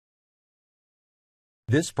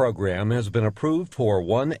This program has been approved for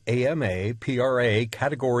 1 AMA PRA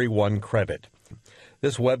Category 1 credit.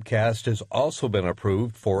 This webcast has also been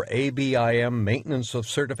approved for ABIM Maintenance of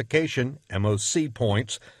Certification, MOC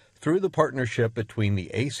points, through the partnership between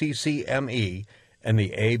the ACCME and the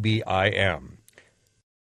ABIM.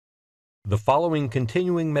 The following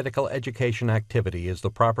continuing medical education activity is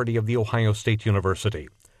the property of The Ohio State University.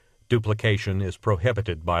 Duplication is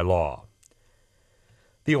prohibited by law.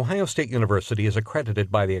 The Ohio State University is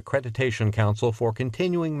accredited by the Accreditation Council for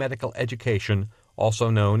Continuing Medical Education,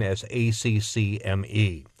 also known as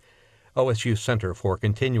ACCME. OSU Center for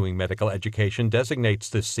Continuing Medical Education designates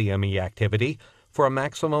this CME activity for a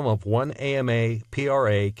maximum of 1 AMA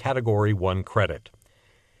PRA Category 1 credit.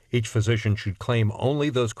 Each physician should claim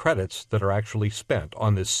only those credits that are actually spent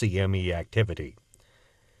on this CME activity.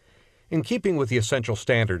 In keeping with the essential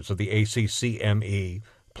standards of the ACCME,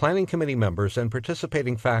 Planning Committee members and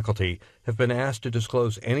participating faculty have been asked to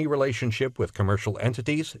disclose any relationship with commercial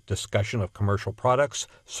entities, discussion of commercial products,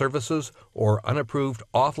 services, or unapproved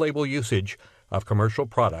off-label usage of commercial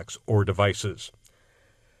products or devices.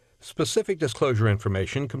 Specific disclosure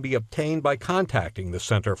information can be obtained by contacting the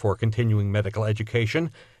Center for Continuing Medical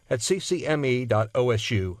Education at ccme.osu.edu.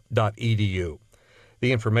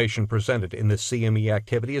 The information presented in this CME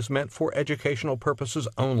activity is meant for educational purposes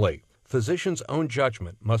only. Physicians' own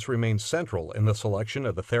judgment must remain central in the selection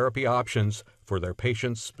of the therapy options for their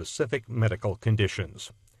patients' specific medical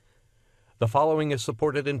conditions. The following is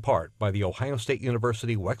supported in part by the Ohio State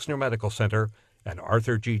University Wexner Medical Center and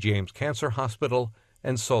Arthur G. James Cancer Hospital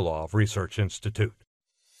and Solov Research Institute.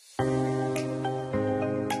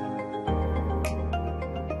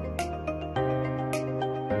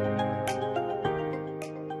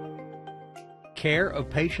 Care of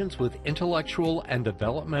patients with intellectual and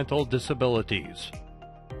developmental disabilities.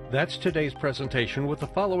 That's today's presentation with the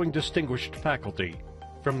following distinguished faculty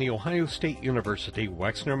from the Ohio State University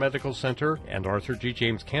Wexner Medical Center and Arthur G.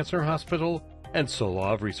 James Cancer Hospital and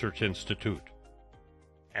Solov Research Institute.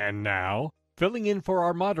 And now, filling in for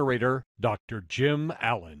our moderator, Dr. Jim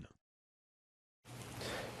Allen.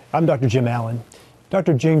 I'm Dr. Jim Allen.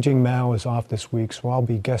 Dr. Jingjing Mao is off this week, so I'll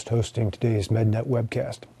be guest hosting today's MedNet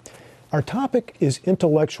webcast. Our topic is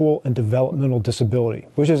intellectual and developmental disability,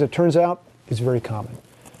 which, as it turns out, is very common.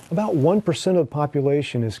 About 1% of the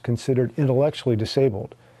population is considered intellectually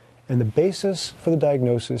disabled, and the basis for the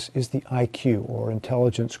diagnosis is the IQ, or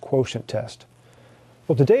Intelligence Quotient Test.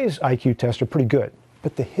 Well, today's IQ tests are pretty good,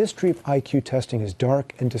 but the history of IQ testing is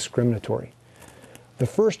dark and discriminatory. The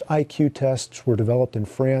first IQ tests were developed in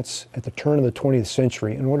France at the turn of the 20th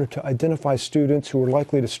century in order to identify students who were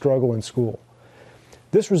likely to struggle in school.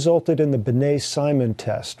 This resulted in the Binet-Simon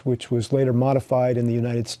test, which was later modified in the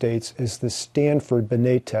United States as the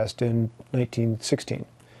Stanford-Binet test in 1916.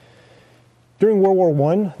 During World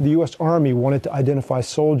War I, the U.S. Army wanted to identify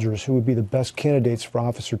soldiers who would be the best candidates for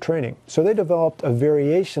officer training. So they developed a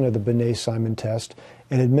variation of the Binet-Simon test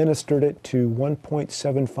and administered it to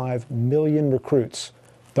 1.75 million recruits,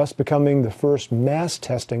 thus becoming the first mass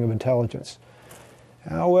testing of intelligence.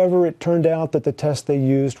 However, it turned out that the test they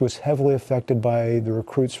used was heavily affected by the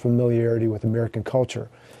recruits' familiarity with American culture,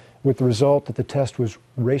 with the result that the test was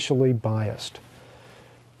racially biased.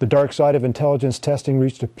 The dark side of intelligence testing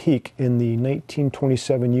reached a peak in the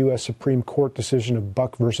 1927 U.S. Supreme Court decision of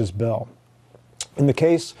Buck versus Bell. In the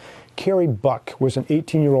case, Carrie Buck was an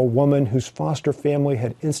 18-year-old woman whose foster family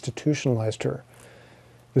had institutionalized her.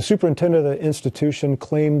 The superintendent of the institution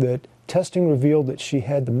claimed that testing revealed that she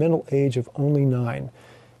had the mental age of only 9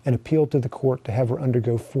 and appealed to the court to have her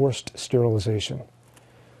undergo forced sterilization.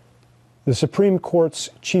 The Supreme Court's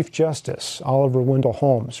Chief Justice, Oliver Wendell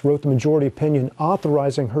Holmes, wrote the majority opinion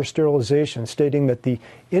authorizing her sterilization, stating that the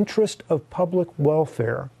interest of public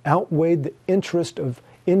welfare outweighed the interest of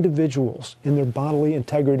individuals in their bodily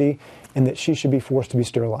integrity and that she should be forced to be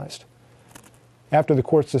sterilized. After the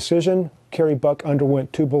court's decision, Carrie Buck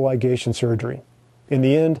underwent tubal ligation surgery. In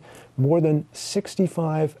the end, more than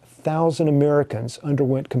 65,000 Americans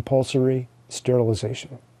underwent compulsory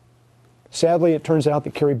sterilization. Sadly, it turns out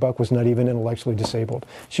that Carrie Buck was not even intellectually disabled.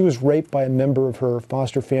 She was raped by a member of her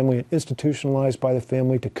foster family and institutionalized by the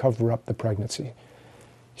family to cover up the pregnancy.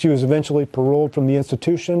 She was eventually paroled from the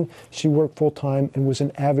institution. She worked full-time and was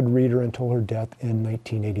an avid reader until her death in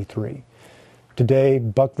 1983. Today,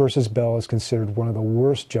 Buck versus Bell is considered one of the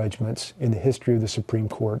worst judgments in the history of the Supreme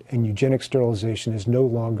Court, and eugenic sterilization is no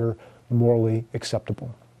longer morally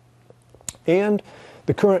acceptable. And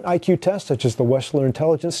the current IQ tests, such as the Wechsler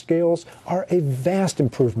intelligence scales, are a vast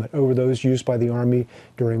improvement over those used by the Army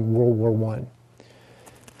during World War I.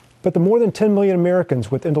 But the more than 10 million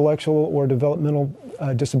Americans with intellectual or developmental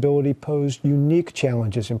disability pose unique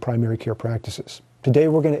challenges in primary care practices. Today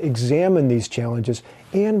we're going to examine these challenges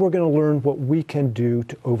and we're going to learn what we can do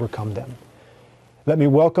to overcome them. Let me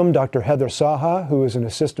welcome Dr. Heather Saha, who is an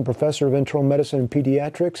assistant professor of internal medicine and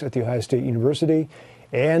pediatrics at The Ohio State University,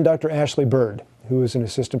 and Dr. Ashley Bird, who is an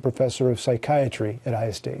assistant professor of psychiatry at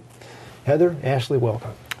Ohio State. Heather, Ashley,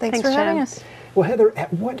 welcome. Thanks for having us. Well, Heather,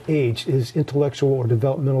 at what age is intellectual or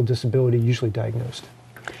developmental disability usually diagnosed?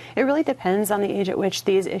 It really depends on the age at which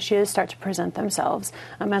these issues start to present themselves.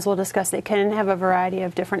 As we'll discuss, they can have a variety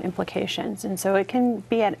of different implications, and so it can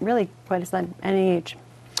be at really quite any age.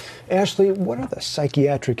 Ashley, what are the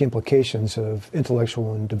psychiatric implications of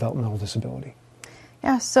intellectual and developmental disability?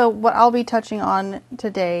 Yeah, so what I'll be touching on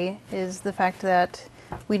today is the fact that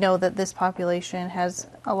we know that this population has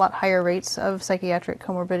a lot higher rates of psychiatric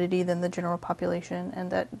comorbidity than the general population, and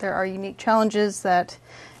that there are unique challenges that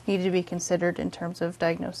need to be considered in terms of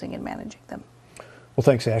diagnosing and managing them. Well,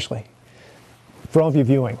 thanks, Ashley. For all of you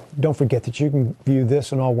viewing, don't forget that you can view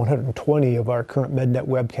this and all 120 of our current MedNet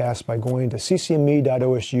webcasts by going to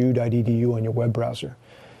ccme.osu.edu on your web browser.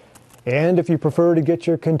 And if you prefer to get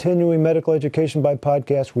your continuing medical education by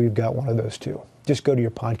podcast, we've got one of those too. Just go to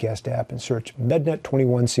your podcast app and search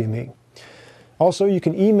MedNet21CME. Also, you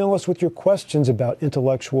can email us with your questions about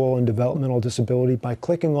intellectual and developmental disability by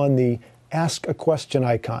clicking on the Ask a Question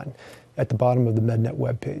icon at the bottom of the MedNet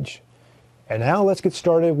webpage. And now let's get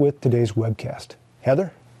started with today's webcast.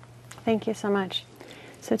 Heather? Thank you so much.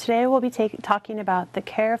 So today we'll be talking about the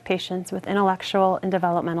care of patients with intellectual and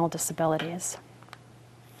developmental disabilities.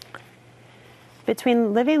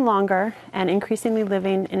 Between living longer and increasingly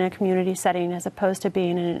living in a community setting as opposed to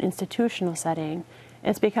being in an institutional setting,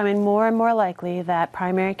 it's becoming more and more likely that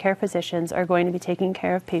primary care physicians are going to be taking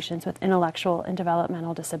care of patients with intellectual and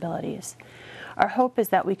developmental disabilities. Our hope is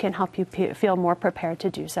that we can help you feel more prepared to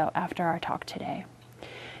do so after our talk today.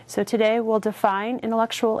 So today we'll define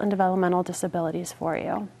intellectual and developmental disabilities for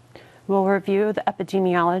you. We'll review the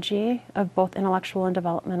epidemiology of both intellectual and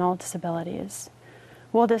developmental disabilities.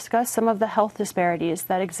 We'll discuss some of the health disparities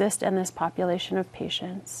that exist in this population of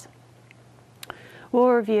patients. We'll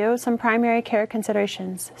review some primary care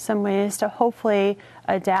considerations, some ways to hopefully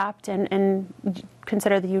adapt and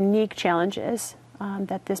consider the unique challenges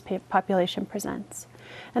that this population presents.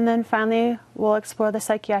 And then finally, we'll explore the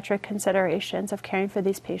psychiatric considerations of caring for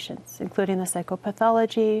these patients, including the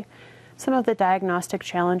psychopathology, some of the diagnostic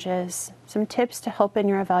challenges, some tips to help in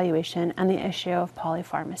your evaluation, and the issue of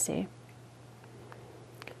polypharmacy.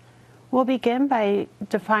 We'll begin by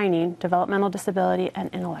defining developmental disability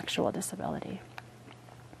and intellectual disability.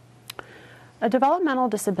 A developmental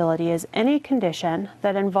disability is any condition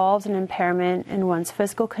that involves an impairment in one's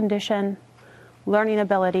physical condition, learning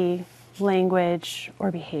ability, language,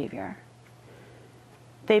 or behavior.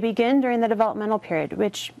 They begin during the developmental period,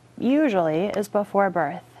 which usually is before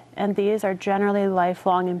birth, and these are generally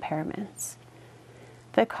lifelong impairments.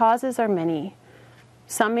 The causes are many.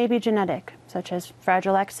 Some may be genetic, such as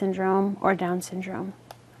Fragile X syndrome or Down syndrome.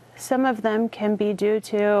 Some of them can be due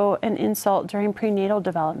to an insult during prenatal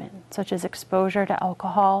development, such as exposure to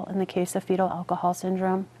alcohol in the case of fetal alcohol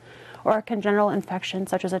syndrome, or a congenital infection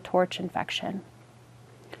such as a torch infection.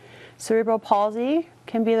 Cerebral palsy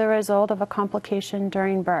can be the result of a complication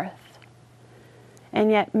during birth.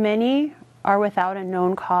 And yet many are without a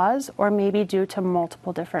known cause or may be due to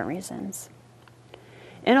multiple different reasons.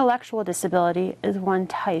 Intellectual disability is one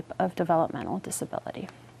type of developmental disability.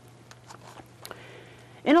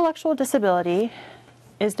 Intellectual disability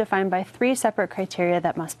is defined by 3 separate criteria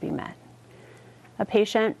that must be met. A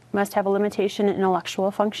patient must have a limitation in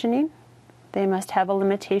intellectual functioning, they must have a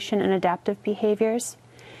limitation in adaptive behaviors,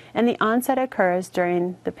 and the onset occurs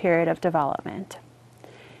during the period of development.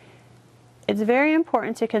 It's very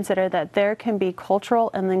important to consider that there can be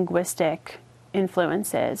cultural and linguistic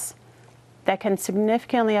influences that can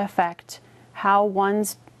significantly affect how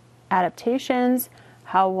one's adaptations,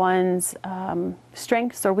 how one's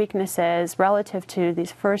strengths or weaknesses relative to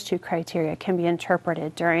these first 2 criteria can be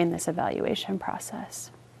interpreted during this evaluation process.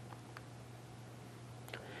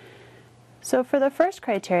 So for the first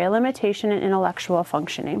criteria, limitation in intellectual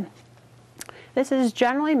functioning, this is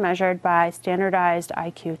generally measured by standardized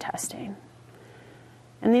IQ testing.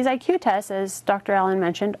 And these IQ tests, as Dr. Allen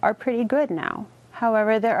mentioned, are pretty good now.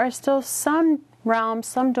 However, there are still some realms,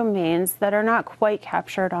 some domains that are not quite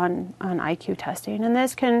captured on IQ testing. And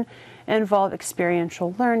this can involve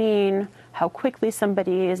experiential learning, how quickly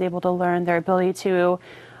somebody is able to learn, their ability to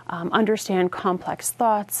understand complex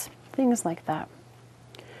thoughts, things like that.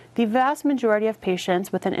 The vast majority of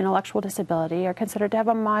patients with an intellectual disability are considered to have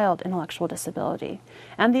a mild intellectual disability,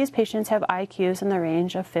 and these patients have IQs in the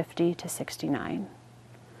range of 50 to 69.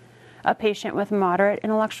 A patient with moderate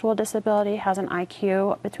intellectual disability has an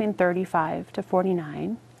IQ between 35 to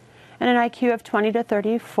 49, and an IQ of 20 to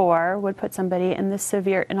 34 would put somebody in the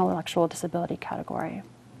severe intellectual disability category.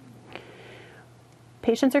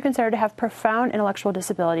 Patients are considered to have profound intellectual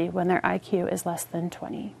disability when their IQ is less than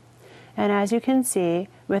 20. And as you can see,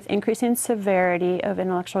 with increasing severity of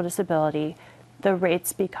intellectual disability, the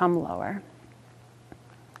rates become lower.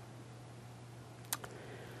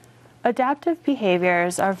 Adaptive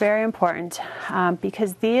behaviors are very important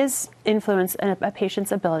because these influence a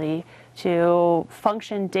patient's ability to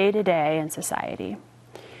function day to day in society.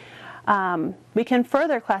 We can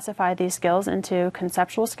further classify these skills into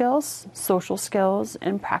conceptual skills, social skills,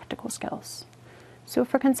 and practical skills. So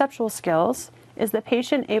for conceptual skills, is the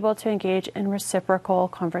patient able to engage in reciprocal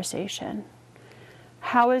conversation?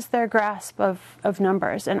 How is their grasp of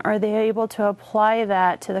numbers, and are they able to apply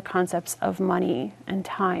that to the concepts of money and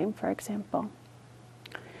time, for example?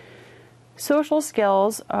 Social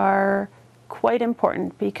skills are quite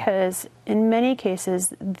important because in many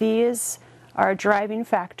cases these are a driving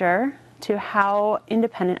factor to how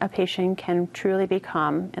independent a patient can truly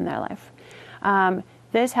become in their life.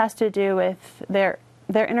 This has to do with their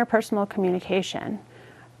interpersonal communication.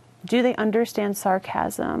 Do they understand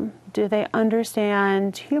sarcasm? Do they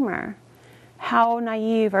understand humor? How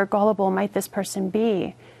naive or gullible might this person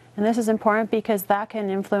be? And this is important because that can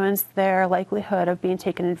influence their likelihood of being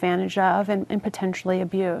taken advantage of and potentially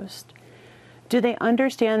abused. Do they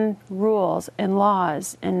understand rules and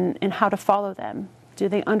laws and how to follow them? Do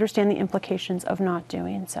they understand the implications of not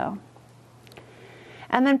doing so?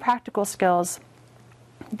 And then practical skills.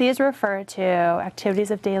 These refer to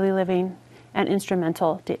activities of daily living and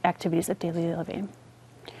instrumental activities of daily living.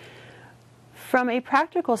 From a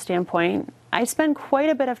practical standpoint, I spend quite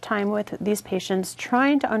a bit of time with these patients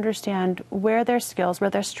trying to understand where their skills, where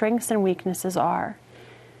their strengths and weaknesses are.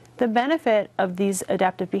 The benefit of these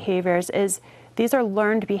adaptive behaviors is these are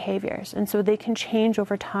learned behaviors, and so they can change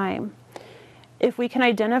over time. If we can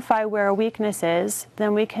identify where a weakness is,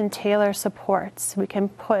 then we can tailor supports. We can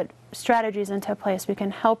put strategies into place. We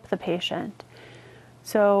can help the patient.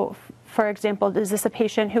 So, for example, is this a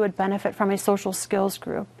patient who would benefit from a social skills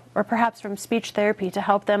group, or perhaps from speech therapy to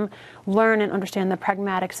help them learn and understand the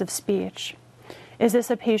pragmatics of speech? Is this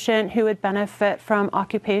a patient who would benefit from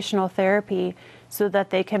occupational therapy so that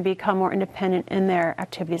they can become more independent in their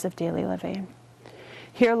activities of daily living?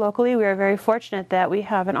 Here locally, we are very fortunate that we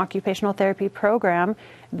have an occupational therapy program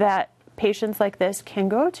that patients like this can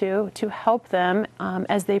go to help them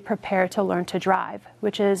as they prepare to learn to drive,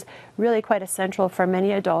 which is really quite essential for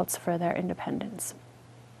many adults for their independence.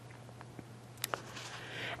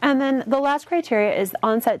 And then the last criteria is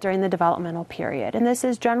onset during the developmental period, and this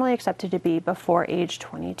is generally accepted to be before age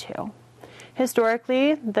 22.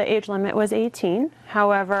 Historically, the age limit was 18.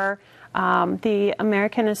 However, the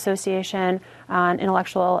American Association on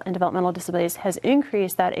Intellectual and Developmental Disabilities has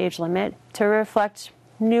increased that age limit to reflect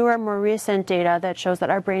newer, more recent data that shows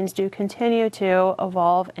that our brains do continue to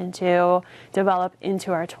evolve and to develop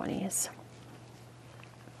into our 20s.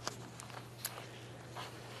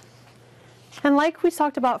 And like we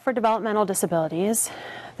talked about for developmental disabilities,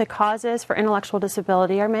 the causes for intellectual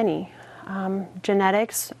disability are many.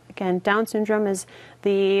 Genetics, again, Down syndrome is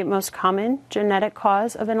the most common genetic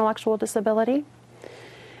cause of intellectual disability.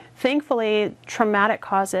 Thankfully, traumatic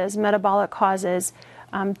causes, metabolic causes,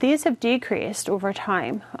 these have decreased over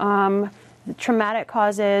time. Traumatic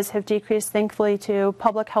causes have decreased, thankfully, to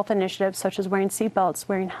public health initiatives such as wearing seatbelts,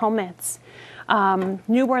 wearing helmets.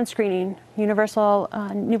 Newborn screening, universal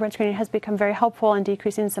newborn screening has become very helpful in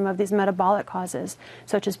decreasing some of these metabolic causes,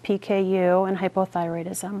 such as PKU and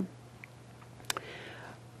hypothyroidism.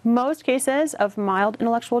 Most cases of mild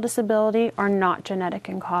intellectual disability are not genetic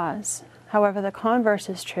in cause. However, the converse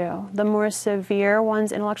is true. The more severe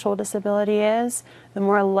one's intellectual disability is, the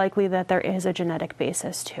more likely that there is a genetic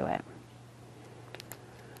basis to it.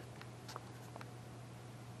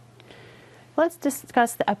 Let's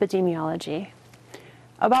discuss the epidemiology.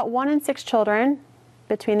 About 1 in 6 children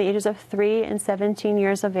between the ages of 3 and 17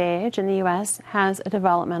 years of age in the U.S. has a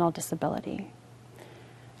developmental disability.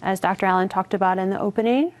 As Dr. Allen talked about in the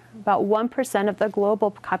opening, about 1% of the global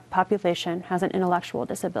population has an intellectual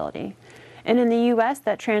disability. And in the U.S.,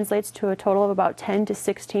 that translates to a total of about 10 to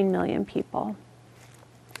 16 million people.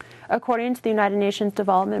 According to the United Nations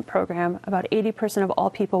Development Program, about 80% of all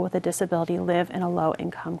people with a disability live in a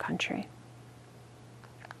low-income country.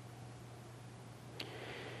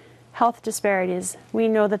 health disparities. We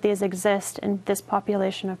know that these exist in this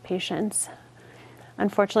population of patients.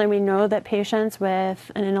 Unfortunately, we know that patients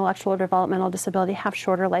with an intellectual or developmental disability have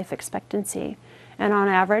shorter life expectancy. And on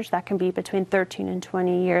average, that can be between 13 and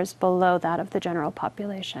 20 years below that of the general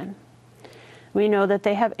population. We know that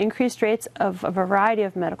they have increased rates of a variety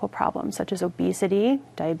of medical problems, such as obesity,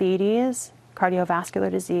 diabetes, cardiovascular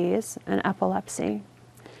disease, and epilepsy.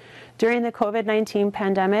 During the COVID-19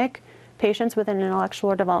 pandemic, patients with an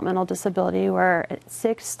intellectual or developmental disability were at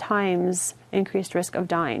 6 times increased risk of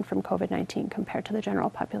dying from COVID-19 compared to the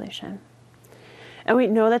general population. And we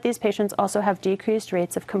know that these patients also have decreased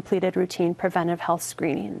rates of completed routine preventive health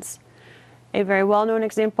screenings. A very well-known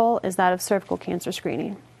example is that of cervical cancer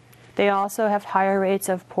screening. They also have higher rates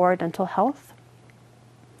of poor dental health,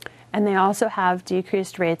 and they also have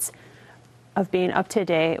decreased rates of being up to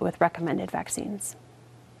date with recommended vaccines.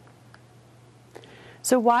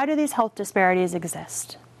 So why do these health disparities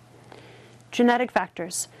exist? Genetic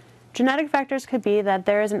factors. Genetic factors could be that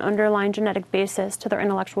there is an underlying genetic basis to their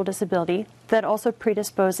intellectual disability that also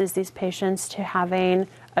predisposes these patients to having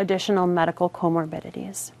additional medical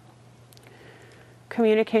comorbidities.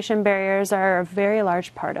 Communication barriers are a very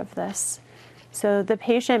large part of this. So the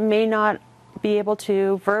patient may not be able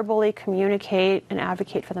to verbally communicate and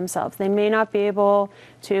advocate for themselves. They may not be able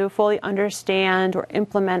to fully understand or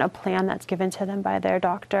implement a plan that's given to them by their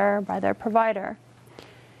doctor, by their provider.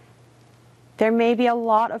 There may be a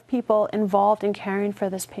lot of people involved in caring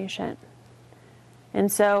for this patient.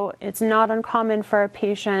 And so it's not uncommon for a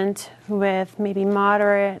patient with maybe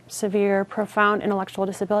moderate, severe, profound intellectual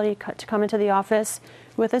disability to come into the office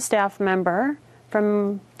with a staff member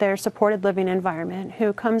from their supported living environment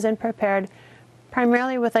who comes in prepared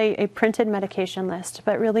primarily with a printed medication list,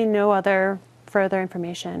 but really no other further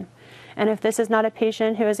information. And if this is not a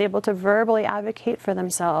patient who is able to verbally advocate for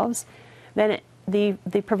themselves, then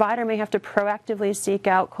the provider may have to proactively seek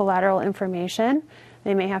out collateral information.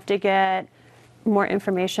 They may have to get more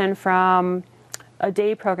information from a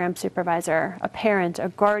day program supervisor, a parent, a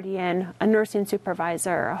guardian, a nursing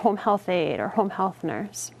supervisor, a home health aide, or home health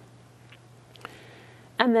nurse.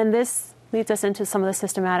 And then this leads us into some of the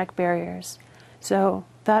systematic barriers. So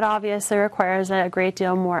that obviously requires a great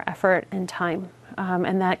deal more effort and time,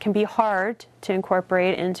 and that can be hard to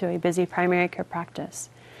incorporate into a busy primary care practice.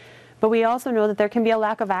 But we also know that there can be a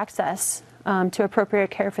lack of access to appropriate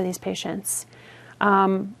care for these patients.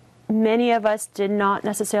 Many of us did not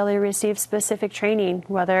necessarily receive specific training,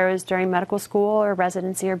 whether it was during medical school or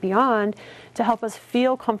residency or beyond, to help us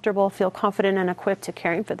feel comfortable, feel confident, and equipped to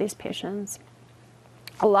caring for these patients.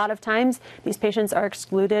 A lot of times, these patients are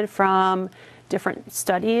excluded from different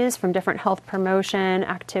studies, from different health promotion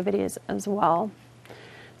activities as well.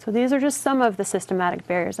 So these are just some of the systematic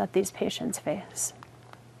barriers that these patients face.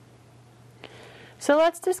 So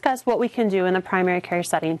let's discuss what we can do in the primary care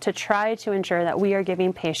setting to try to ensure that we are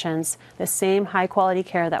giving patients the same high quality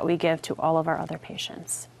care that we give to all of our other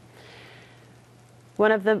patients.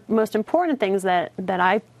 One of the most important things that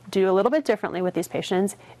I do a little bit differently with these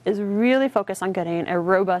patients is really focus on getting a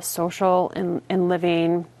robust social and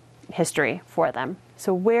living history for them.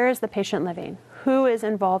 So where is the patient living? Who is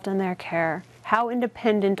involved in their care? How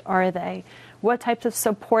independent are they? What types of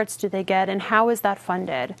supports do they get, and how is that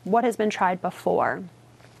funded? What has been tried before?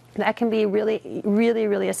 That can be really, really,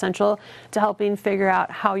 really essential to helping figure out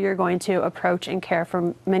how you're going to approach and care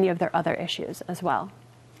for many of their other issues as well.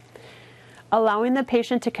 Allowing the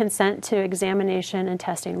patient to consent to examination and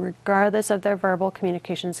testing, regardless of their verbal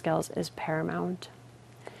communication skills, is paramount.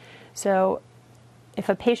 So if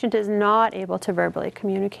a patient is not able to verbally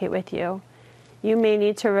communicate with you, you may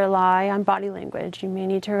need to rely on body language. You may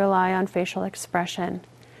need to rely on facial expression.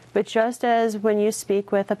 But just as when you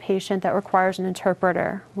speak with a patient that requires an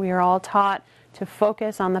interpreter, we are all taught to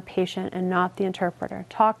focus on the patient and not the interpreter.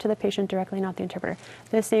 Talk to the patient directly, not the interpreter.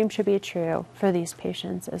 The same should be true for these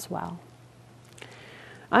patients as well.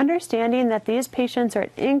 Understanding that these patients are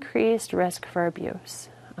at increased risk for abuse,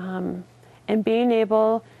 and being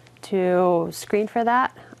able to screen for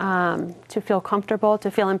that, to feel comfortable, to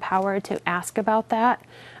feel empowered to ask about that,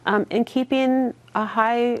 and keeping a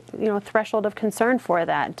high threshold of concern for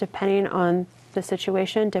that, depending on the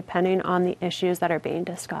situation, depending on the issues that are being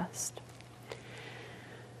discussed.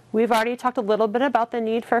 We've already talked a little bit about the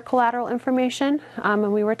need for collateral information,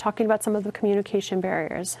 and we were talking about some of the communication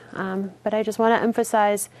barriers. But I just want to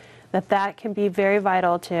emphasize that can be very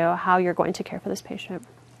vital to how you're going to care for this patient.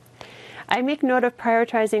 I make note of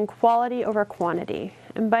prioritizing quality over quantity.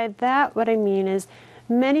 And by that, what I mean is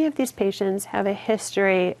many of these patients have a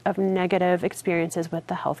history of negative experiences with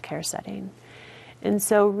the healthcare setting. And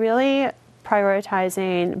so really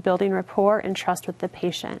prioritizing building rapport and trust with the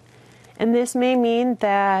patient. And this may mean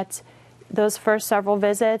that those first several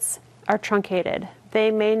visits are truncated.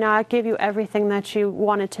 They may not give you everything that you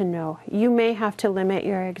wanted to know. You may have to limit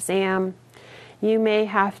your exam. You may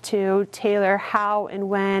have to tailor how and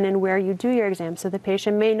when and where you do your exam. So the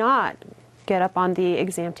patient may not get up on the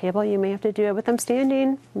exam table. You may have to do it with them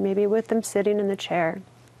standing, maybe with them sitting in the chair.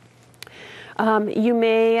 You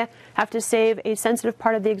may have to save a sensitive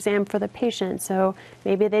part of the exam for the patient. So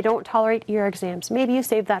maybe they don't tolerate ear exams. Maybe you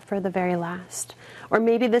save that for the very last. Or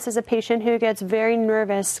maybe this is a patient who gets very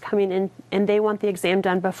nervous coming in and they want the exam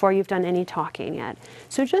done before you've done any talking yet.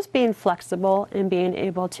 So just being flexible and being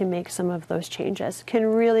able to make some of those changes can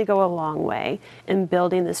really go a long way in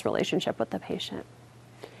building this relationship with the patient.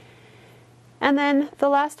 And then the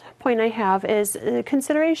last point I have is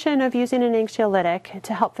consideration of using an anxiolytic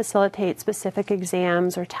to help facilitate specific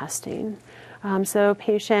exams or testing. So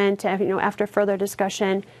patient, after further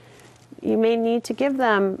discussion, you may need to give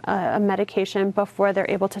them a medication before they're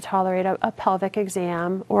able to tolerate a pelvic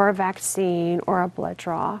exam or a vaccine or a blood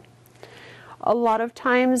draw. A lot of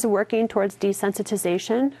times working towards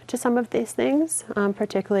desensitization to some of these things,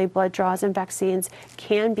 particularly blood draws and vaccines,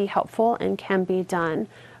 can be helpful and can be done,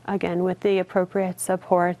 again, with the appropriate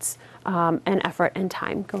supports and effort and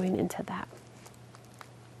time going into that.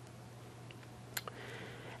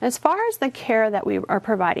 As far as the care that we are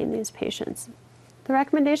providing these patients, the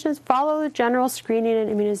recommendations follow the general screening and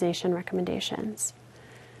immunization recommendations.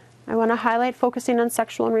 I want to highlight focusing on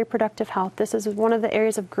sexual and reproductive health. This is one of the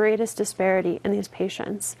areas of greatest disparity in these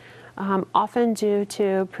patients, often due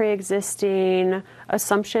to pre-existing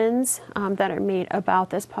assumptions that are made about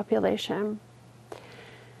this population.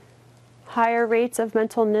 Higher rates of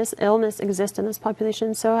mental illness exist in this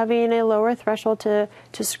population, so having a lower threshold to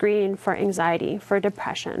screen for anxiety, for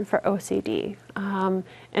depression, for OCD,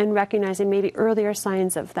 and recognizing maybe earlier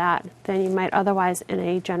signs of that than you might otherwise in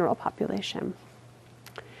a general population.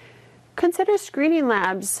 Consider screening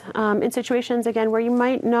labs in situations, again, where you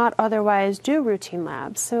might not otherwise do routine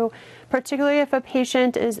labs. So particularly if a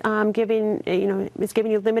patient is giving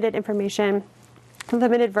you limited information,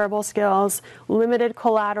 limited verbal skills, limited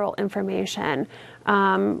collateral information,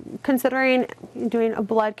 considering doing a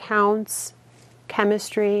blood counts,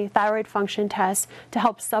 chemistry, thyroid function tests to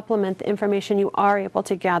help supplement the information you are able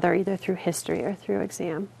to gather either through history or through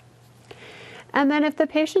exam. And then if the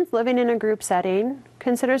patient's living in a group setting,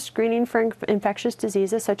 consider screening for infectious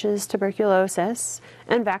diseases such as tuberculosis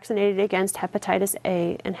and vaccinated against hepatitis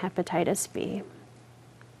A and hepatitis B.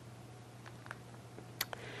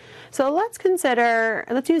 So let's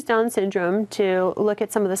use Down syndrome to look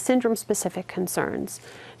at some of the syndrome-specific concerns.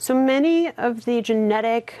 So many of the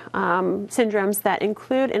genetic syndromes that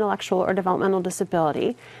include intellectual or developmental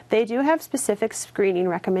disability, they do have specific screening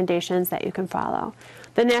recommendations that you can follow.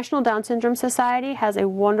 The National Down Syndrome Society has a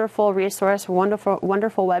wonderful resource, wonderful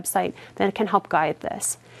website that can help guide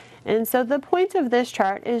this. And so the point of this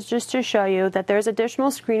chart is just to show you that there's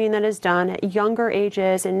additional screening that is done at younger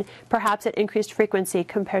ages and perhaps at increased frequency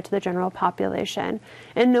compared to the general population,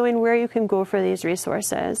 and knowing where you can go for these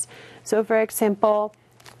resources. So for example,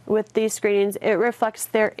 with these screenings, it reflects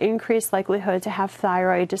their increased likelihood to have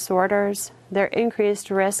thyroid disorders, their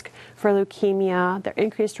increased risk for leukemia, their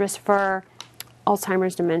increased risk for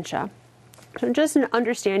Alzheimer's dementia. So just an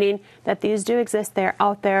understanding that these do exist, they're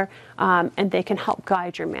out there, and they can help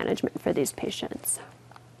guide your management for these patients.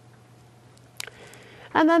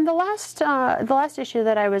 And then the last issue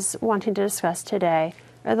that I was wanting to discuss today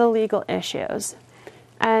are the legal issues.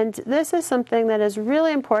 And this is something that is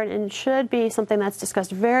really important and should be something that's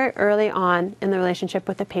discussed very early on in the relationship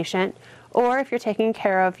with the patient, or if you're taking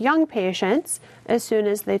care of young patients, as soon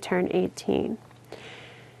as they turn 18.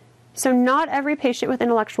 So not every patient with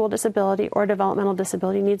intellectual disability or developmental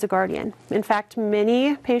disability needs a guardian. In fact,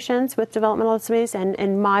 many patients with developmental disabilities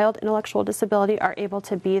and mild intellectual disability are able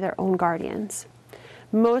to be their own guardians.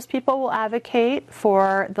 Most people will advocate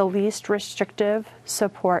for the least restrictive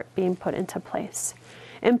support being put into place.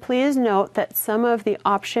 And please note that some of the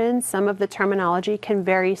options, some of the terminology can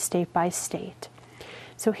vary state by state.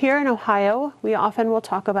 So here in Ohio, we often will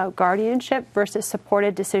talk about guardianship versus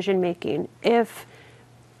supported decision making if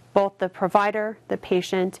both the provider, the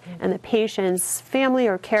patient, and the patient's family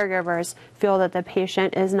or caregivers feel that the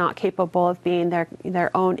patient is not capable of being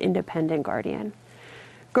their own independent guardian.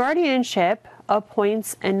 Guardianship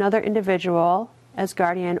appoints another individual as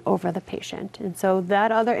guardian over the patient. And so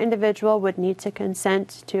that other individual would need to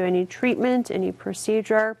consent to any treatment, any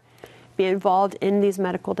procedure, be involved in these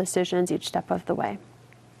medical decisions each step of the way.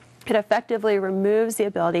 It effectively removes the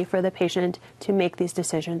ability for the patient to make these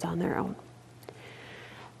decisions on their own.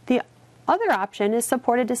 The other option is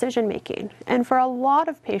supported decision making. And for a lot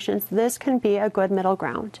of patients, this can be a good middle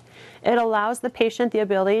ground. It allows the patient the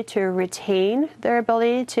ability to retain their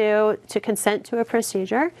ability to consent to a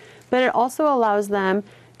procedure, but it also allows them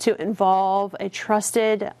to involve a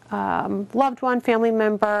trusted loved one, family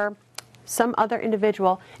member, some other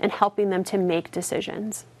individual in helping them to make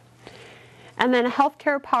decisions. And then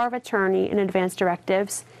healthcare power of attorney and advance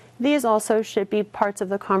directives. These also should be parts of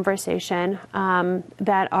the conversation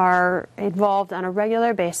that are involved on a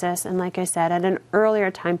regular basis, and like I said, at an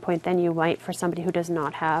earlier time point than you might for somebody who does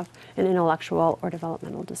not have an intellectual or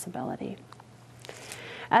developmental disability.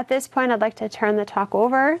 At this point, I'd like to turn the talk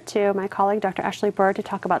over to my colleague, Dr. Ashley Burr, to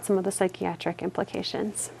talk about some of the psychiatric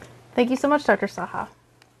implications. Thank you so much, Dr. Saha.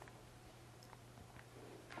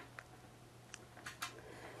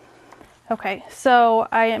 Okay, so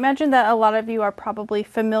I imagine that a lot of you are probably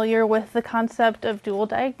familiar with the concept of dual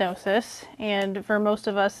diagnosis, and for most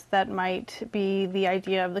of us that might be the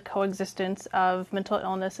idea of the coexistence of mental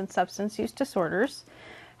illness and substance use disorders.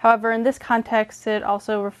 However, in this context, it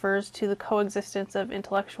also refers to the coexistence of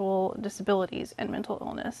intellectual disabilities and mental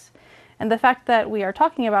illness. And the fact that we are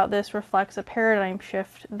talking about this reflects a paradigm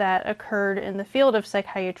shift that occurred in the field of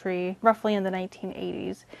psychiatry roughly in the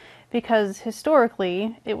 1980s. Because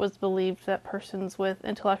historically, it was believed that persons with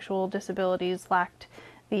intellectual disabilities lacked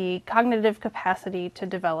the cognitive capacity to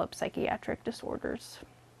develop psychiatric disorders.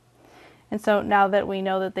 And so now that we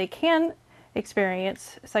know that they can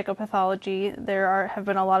experience psychopathology, there have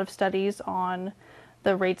been a lot of studies on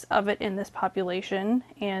the rates of it in this population.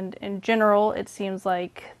 And in general, it seems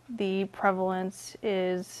like the prevalence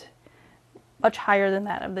is much higher than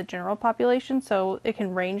that of the general population, so it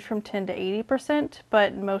can range from 10 to 80%,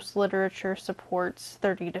 but most literature supports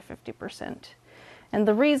 30 to 50%. And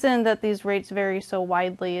the reason that these rates vary so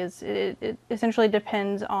widely is it essentially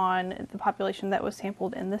depends on the population that was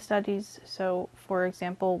sampled in the studies. So, for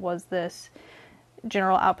example, was this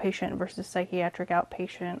general outpatient versus psychiatric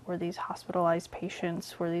outpatient? Were these hospitalized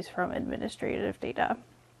patients? Were these from administrative data?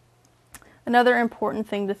 Another important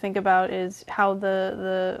thing to think about is how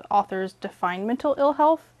the authors define mental ill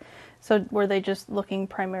health. So were they just looking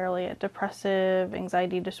primarily at depressive,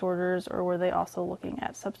 anxiety disorders, or were they also looking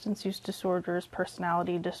at substance use disorders,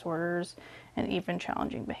 personality disorders, and even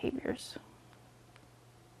challenging behaviors?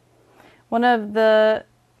 One of the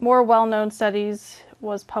more well-known studies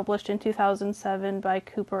was published in 2007 by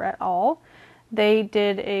Cooper et al. They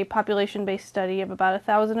did a population-based study of about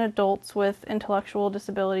 1,000 adults with intellectual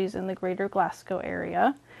disabilities in the greater Glasgow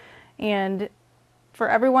area. And for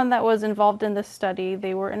everyone that was involved in this study,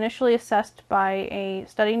 they were initially assessed by a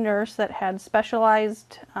study nurse that had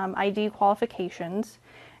specialized ID qualifications,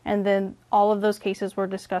 and then all of those cases were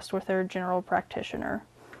discussed with their general practitioner.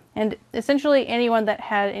 And essentially anyone that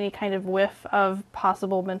had any kind of whiff of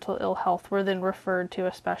possible mental ill health were then referred to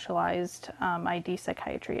a specialized ID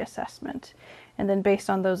psychiatry assessment. And then based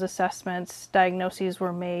on those assessments, diagnoses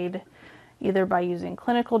were made either by using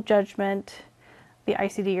clinical judgment, the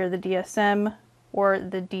ICD or the DSM, or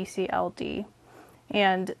the DCLD.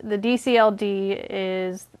 And the DCLD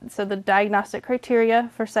is the diagnostic criteria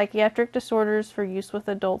for psychiatric disorders for use with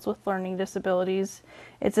adults with learning disabilities.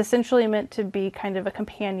 It's essentially meant to be kind of a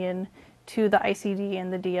companion to the ICD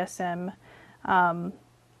and the DSM.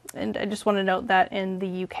 And I just want to note that in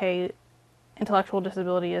the UK, intellectual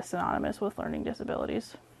disability is synonymous with learning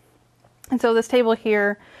disabilities. And so this table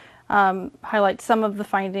here highlights some of the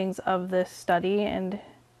findings of this study, and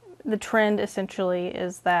the trend essentially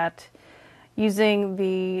is that using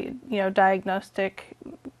the diagnostic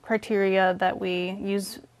criteria that we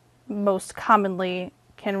use most commonly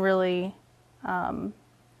can really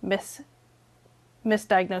miss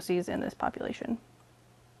diagnoses in this population.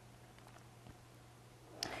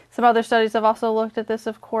 Some other studies have also looked at this,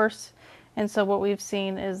 of course, and so what we've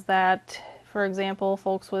seen is that, for example,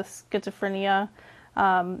 folks with schizophrenia,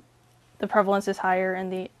 the prevalence is higher in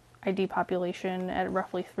the ID population at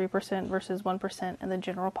roughly 3% versus 1% in the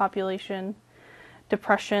general population.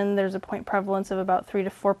 Depression, there's a point prevalence of about 3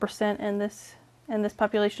 to 4% in this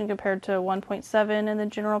population compared to 1.7 in the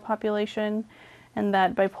general population, and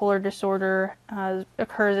that bipolar disorder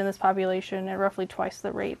occurs in this population at roughly twice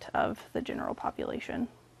the rate of the general population.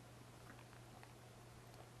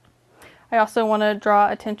 I also want to draw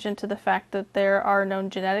attention to the fact that there are known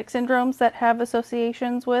genetic syndromes that have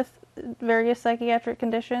associations with various psychiatric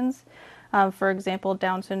conditions. For example,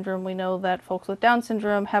 Down syndrome, we know that folks with Down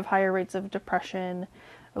syndrome have higher rates of depression,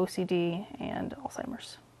 OCD, and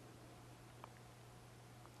Alzheimer's.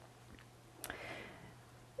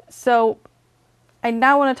 So I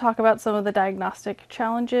now want to talk about some of the diagnostic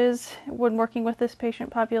challenges when working with this patient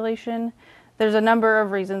population. There's a number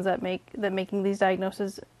of reasons that making these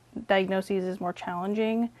diagnoses is more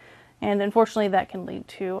challenging, and unfortunately that can lead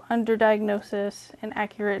to underdiagnosis,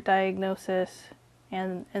 inaccurate diagnosis,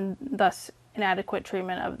 and thus inadequate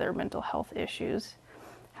treatment of their mental health issues.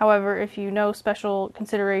 However, if you know special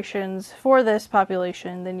considerations for this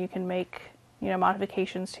population, then you can make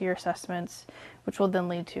modifications to your assessments, which will then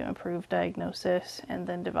lead to improved diagnosis and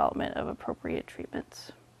then development of appropriate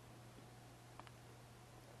treatments.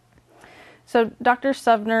 So Dr.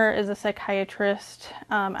 Suvner is a psychiatrist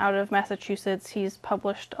out of Massachusetts. He's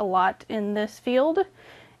published a lot in this field,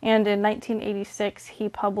 and in 1986 he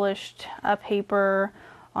published a paper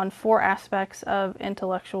on 4 aspects of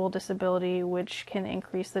intellectual disability which can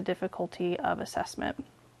increase the difficulty of assessment.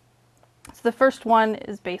 So the first one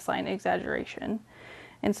is baseline exaggeration.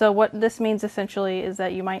 And so what this means essentially is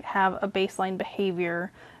that you might have a baseline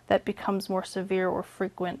behavior that becomes more severe or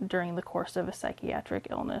frequent during the course of a psychiatric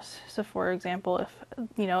illness. So for example, if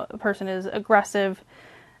a person is aggressive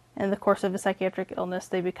in the course of a psychiatric illness,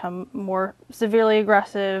 they become more severely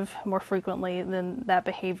aggressive more frequently, then that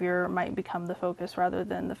behavior might become the focus rather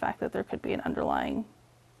than the fact that there could be an underlying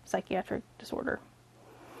psychiatric disorder.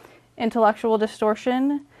 Intellectual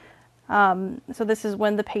distortion. So this is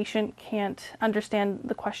when the patient can't understand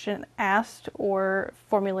the question asked or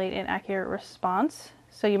formulate an accurate response.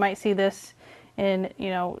 So you might see this in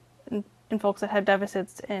folks that have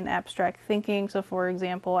deficits in abstract thinking. So for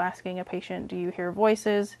example, asking a patient, do you hear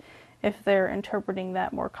voices? If they're interpreting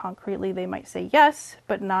that more concretely, they might say yes,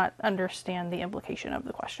 but not understand the implication of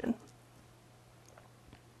the question.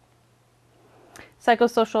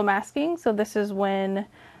 Psychosocial masking. So this is when,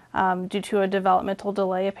 due to a developmental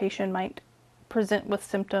delay, a patient might present with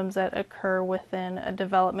symptoms that occur within a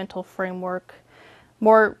developmental framework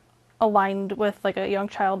more aligned with like a young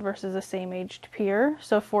child versus a same-aged peer.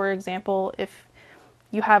 So for example, if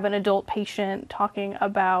you have an adult patient talking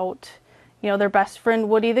about their best friend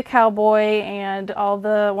Woody the cowboy and all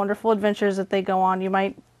the wonderful adventures that they go on, you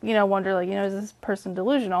might wonder, like, is this person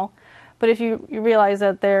delusional? But if you realize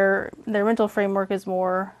that their mental framework is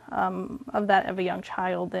more of that of a young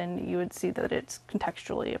child, then you would see that it's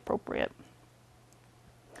contextually appropriate.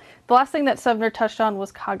 The last thing that Suvner touched on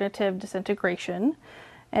was cognitive disintegration.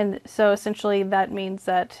 And so essentially that means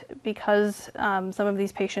that because some of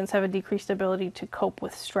these patients have a decreased ability to cope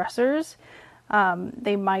with stressors,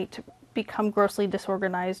 they might become grossly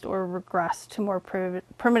disorganized or regress to more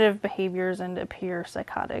primitive behaviors and appear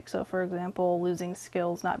psychotic. So for example, losing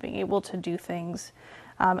skills, not being able to do things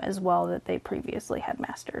as well that they previously had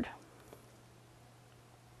mastered.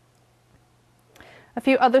 A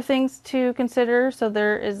few other things to consider. So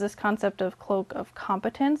there is this concept of cloak of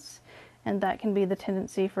competence, and that can be the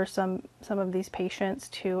tendency for some of these patients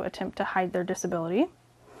to attempt to hide their disability.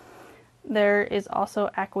 There is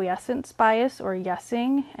also acquiescence bias or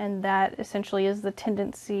yesing, and that essentially is the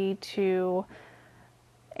tendency to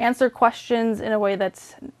answer questions in a way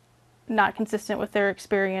that's not consistent with their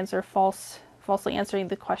experience, or falsely answering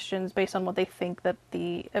the questions based on what they think that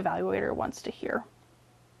the evaluator wants to hear.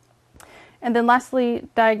 And then lastly,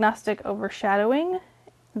 diagnostic overshadowing.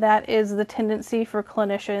 That is the tendency for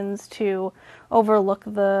clinicians to overlook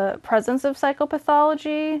the presence of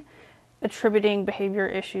psychopathology, attributing behavior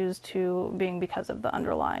issues to being because of the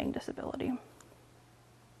underlying disability.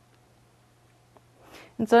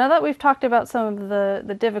 And so now that we've talked about some of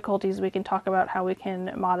the difficulties, we can talk about how we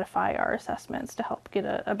can modify our assessments to help get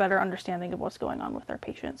a better understanding of what's going on with our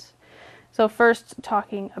patients. So first,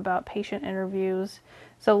 talking about patient interviews.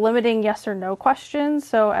 So limiting yes or no questions.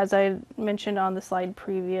 So as I mentioned on the slide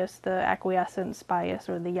previous, the acquiescence bias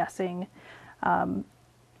or the yesing,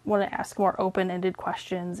 want to ask more open-ended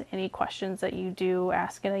questions. Any questions that you do,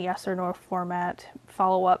 ask in a yes or no format.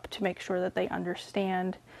 Follow up to make sure that they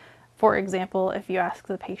understand. For example, if you ask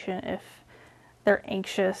the patient if they're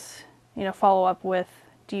anxious, follow up with,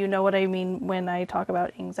 do you know what I mean when I talk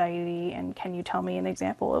about anxiety, and can you tell me an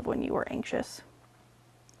example of when you were anxious?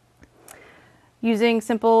 Using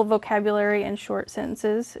simple vocabulary and short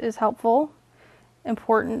sentences is helpful.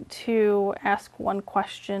 Important to ask one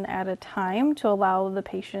question at a time to allow the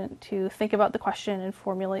patient to think about the question and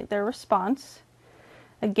formulate their response.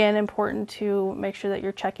 Again, important to make sure that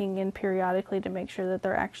you're checking in periodically to make sure that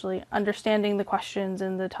they're actually understanding the questions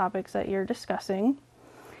and the topics that you're discussing.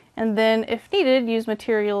 And then, if needed, use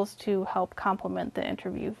materials to help complement the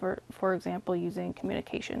interview, for example, using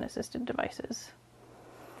communication-assisted devices.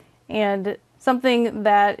 And something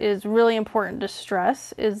that is really important to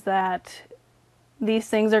stress is that these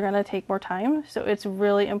things are going to take more time, so it's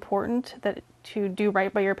really important that to do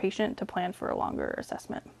right by your patient to plan for a longer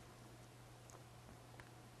assessment.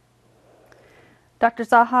 Dr.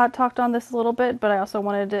 Zaha talked on this a little bit, but I also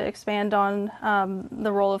wanted to expand on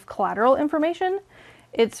the role of collateral information.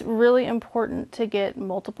 It's really important to get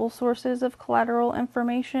multiple sources of collateral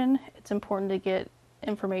information. It's important to get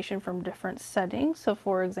information from different settings. So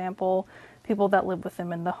for example, people that live with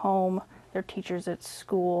them in the home, their teachers at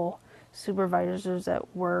school, supervisors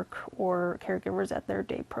at work, or caregivers at their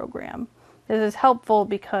day program. This is helpful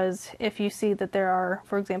because if you see that there are,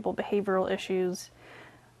 for example, behavioral issues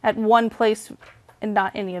at one place and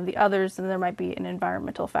not any of the others, then there might be an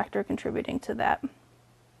environmental factor contributing to that.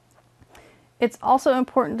 It's also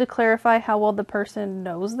important to clarify how well the person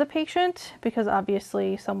knows the patient, because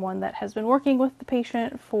obviously someone that has been working with the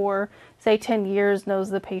patient for, say, 10 years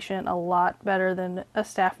knows the patient a lot better than a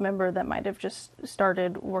staff member that might have just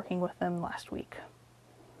started working with them last week.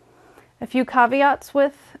 A few caveats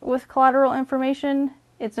with collateral information.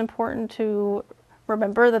 It's important to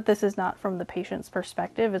remember that this is not from the patient's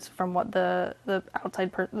perspective, it's from what the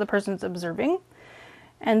person's observing.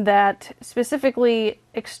 And that specifically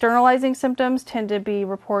externalizing symptoms tend to be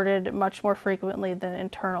reported much more frequently than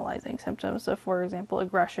internalizing symptoms. So for example,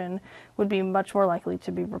 aggression would be much more likely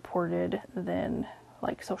to be reported than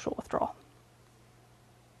like social withdrawal.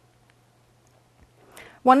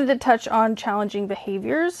 Wanted to touch on challenging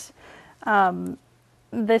behaviors.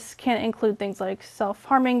 This can include things like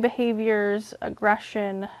self-harming behaviors,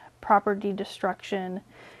 aggression, property destruction,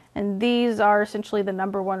 and these are essentially the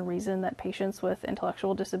number one reason that patients with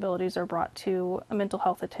intellectual disabilities are brought to mental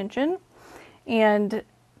health attention. And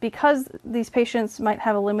because these patients might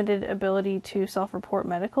have a limited ability to self-report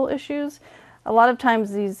medical issues, a lot of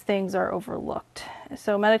times these things are overlooked.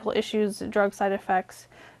 So medical issues, drug side effects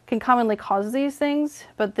can commonly cause these things,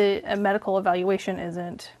 but a medical evaluation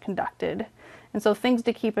isn't conducted. And so things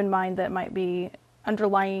to keep in mind that might be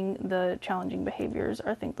underlying the challenging behaviors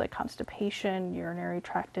are things like constipation, urinary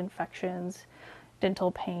tract infections,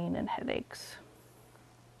 dental pain, and headaches.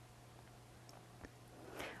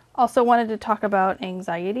 Also wanted to talk about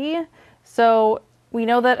anxiety. So we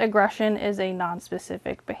know that aggression is a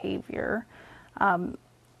non-specific behavior. Some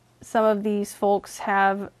of these folks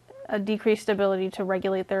have a decreased ability to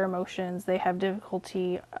regulate their emotions. They have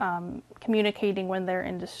difficulty communicating when they're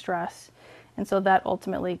in distress. And so that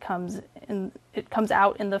ultimately comes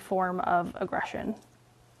out in the form of aggression.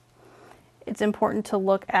 It's important to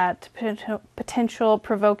look at potential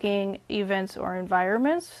provoking events or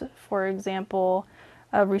environments. For example,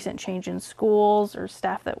 a recent change in schools or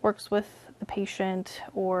staff that works with the patient,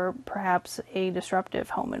 or perhaps a disruptive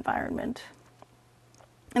home environment.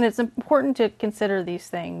 And it's important to consider these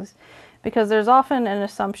things because there's often an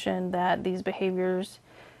assumption that these behaviors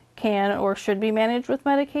can or should be managed with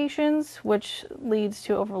medications, which leads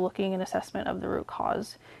to overlooking an assessment of the root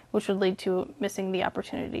cause, which would lead to missing the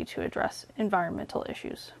opportunity to address environmental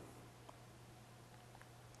issues.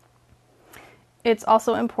 It's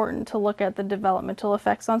also important to look at the developmental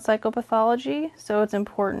effects on psychopathology, so it's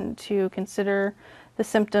important to consider the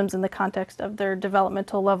symptoms in the context of their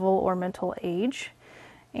developmental level or mental age.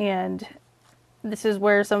 And this is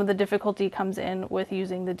where some of the difficulty comes in with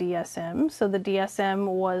using the DSM. So the DSM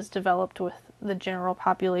was developed with the general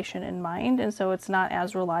population in mind, and so it's not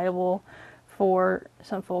as reliable for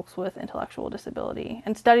some folks with intellectual disability.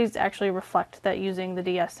 And studies actually reflect that using the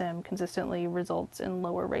DSM consistently results in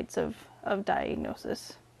lower rates of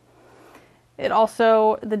diagnosis. It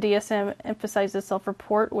also, the DSM emphasizes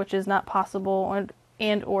self-report, which is not possible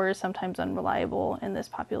or is sometimes unreliable in this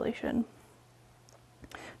population.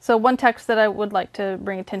 So one text that I would like to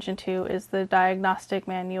bring attention to is the Diagnostic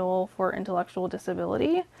Manual for Intellectual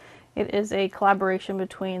Disability. It is a collaboration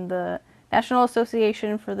between the National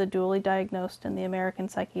Association for the Dually Diagnosed and the American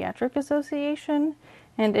Psychiatric Association,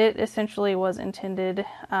 and it essentially was intended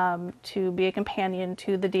to be a companion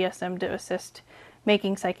to the DSM to assist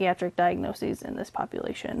making psychiatric diagnoses in this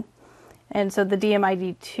population. And so the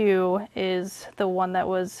DMID-2 is the one that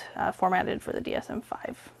was formatted for the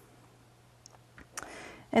DSM-5.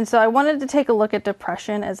 And so I wanted to take a look at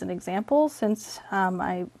depression as an example, since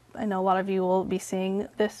I know a lot of you will be seeing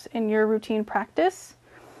this in your routine practice.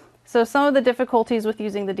 So some of the difficulties with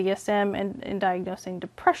using the DSM in diagnosing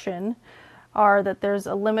depression are that there's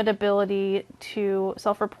a limited ability to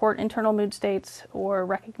self-report internal mood states or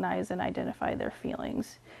recognize and identify their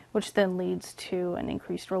feelings, which then leads to an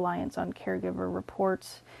increased reliance on caregiver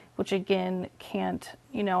reports, which again can't,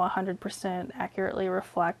 100% accurately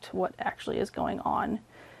reflect what actually is going on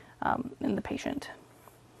in the patient.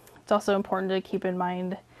 It's also important to keep in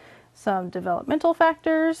mind some developmental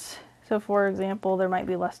factors. So for example, there might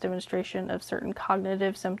be less demonstration of certain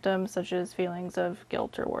cognitive symptoms such as feelings of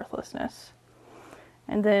guilt or worthlessness.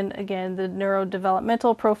 And then again, the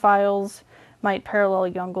neurodevelopmental profiles might parallel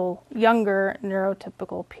younger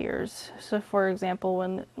neurotypical peers. So for example,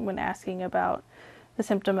 when asking about the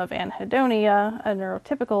symptom of anhedonia, a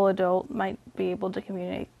neurotypical adult might be able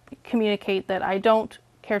to communicate that I don't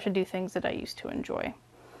care to do things that I used to enjoy.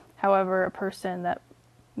 However, a person that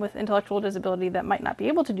with intellectual disability that might not be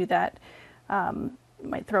able to do that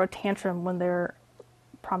might throw a tantrum when they're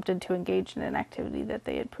prompted to engage in an activity that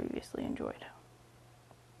they had previously enjoyed.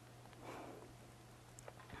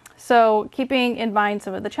 So keeping in mind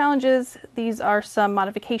some of the challenges, these are some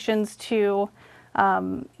modifications to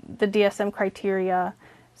the DSM criteria.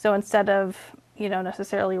 So instead of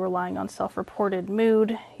necessarily relying on self-reported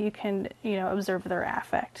mood, you can observe their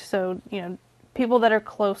affect. So people that are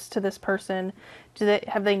close to this person,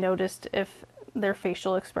 have they noticed if their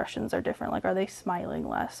facial expressions are different? Like, are they smiling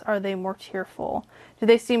less? Are they more tearful? Do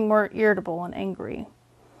they seem more irritable and angry?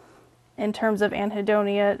 In terms of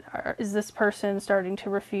anhedonia, is this person starting to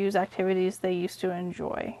refuse activities they used to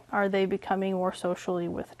enjoy? Are they becoming more socially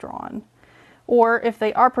withdrawn? Or if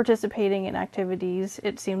they are participating in activities,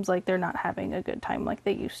 it seems like they're not having a good time like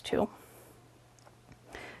they used to.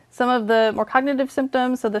 Some of the more cognitive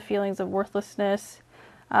symptoms, so the feelings of worthlessness,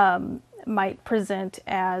 might present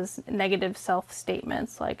as negative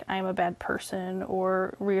self-statements like I'm a bad person,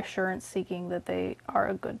 or reassurance seeking that they are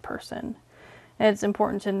a good person. And it's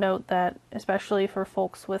important to note that especially for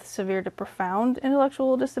folks with severe to profound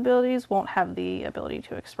intellectual disabilities won't have the ability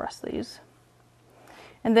to express these.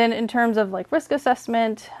 And then in terms of like risk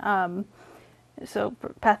assessment, so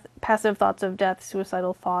passive thoughts of death,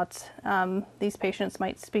 suicidal thoughts, these patients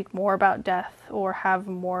might speak more about death or have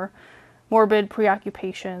more morbid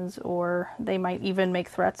preoccupations, or they might even make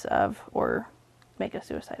threats of or make a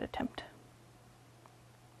suicide attempt.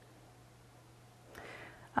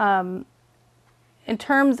 In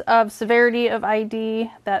terms of severity of ID,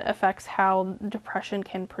 that affects how depression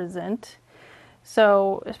can present.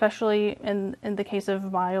 So especially in the case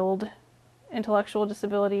of mild intellectual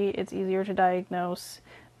disability, it's easier to diagnose.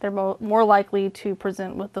 They're more likely to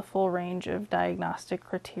present with the full range of diagnostic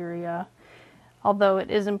criteria. Although it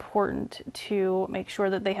is important to make sure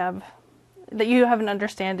that you have an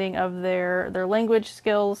understanding of their language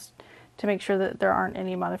skills, to make sure that there aren't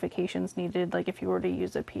any modifications needed, like if you were to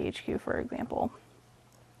use a PHQ, for example.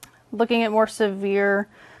 Looking at more severe,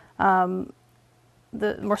 the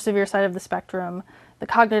more severe side of the spectrum, the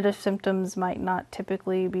cognitive symptoms might not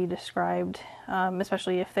typically be described,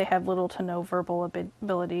 especially if they have little to no verbal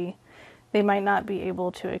ability. They might not be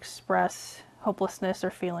able to express hopelessness or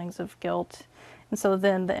feelings of guilt. And so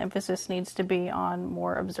then the emphasis needs to be on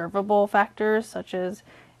more observable factors, such as,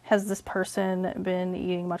 has this person been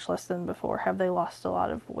eating much less than before? Have they lost a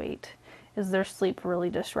lot of weight? Is their sleep really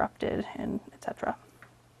disrupted? And etc.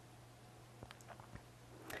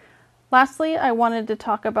 Lastly, I wanted to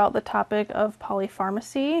talk about the topic of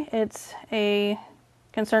polypharmacy. It's a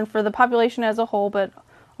concern for the population as a whole, but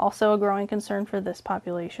also a growing concern for this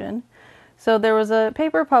population. So there was a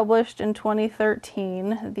paper published in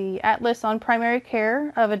 2013, the Atlas on Primary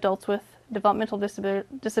Care of Adults with Developmental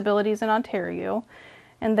Disabilities in Ontario,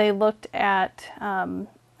 and they looked at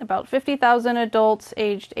about 50,000 adults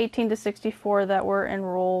aged 18 to 64 that were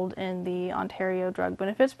enrolled in the Ontario Drug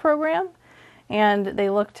Benefits Program. And they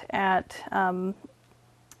looked at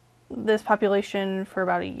this population for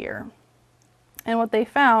about a year. And what they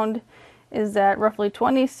found is that roughly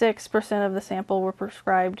 26% of the sample were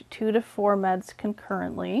prescribed 2 to 4 meds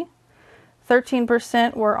concurrently,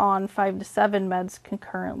 13% were on 5 to 7 meds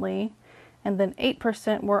concurrently, and then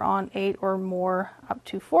 8% were on 8 or more, up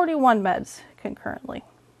to 41 meds concurrently.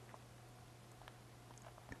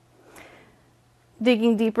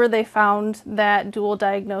 Digging deeper, they found that dual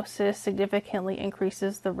diagnosis significantly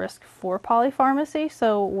increases the risk for polypharmacy.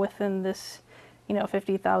 So within this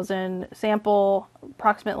 50,000 sample,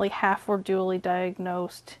 approximately half were dually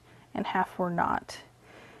diagnosed and half were not.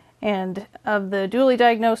 And of the dually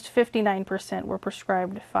diagnosed, 59% were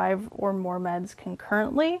prescribed 5 or more meds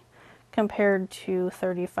concurrently, compared to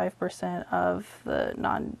 35% of the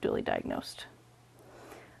non-dually diagnosed.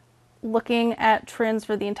 Looking at trends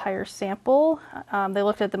for the entire sample, they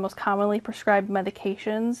looked at the most commonly prescribed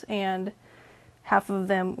medications, and half of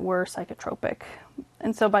them were psychotropic.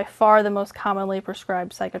 And so by far the most commonly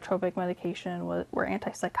prescribed psychotropic medication were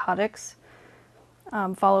antipsychotics,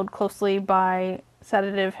 followed closely by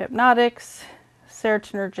sedative hypnotics,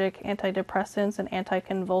 serotonergic antidepressants, and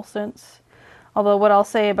anticonvulsants. Although what I'll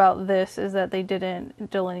say about this is that they didn't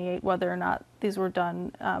delineate whether or not these were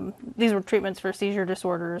these were treatments for seizure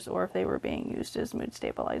disorders or if they were being used as mood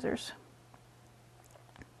stabilizers.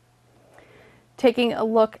 Taking a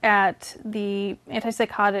look at the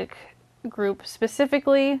antipsychotic group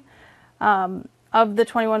specifically, Of the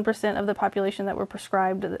 21% of the population that were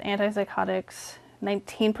prescribed antipsychotics,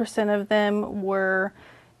 19% of them were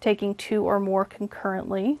taking 2 or more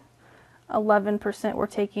concurrently. 11% were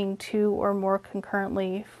taking 2 or more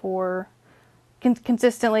concurrently for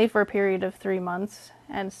consistently for a period of 3 months,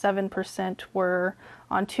 and 7% were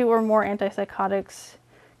on 2 or more antipsychotics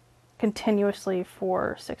continuously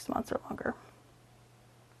for 6 months or longer.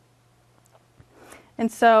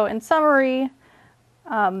 And so, in summary,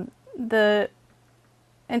 the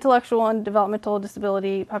intellectual and developmental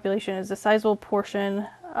disability population is a sizable portion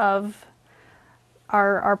of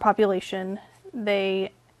our population.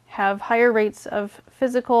 They have higher rates of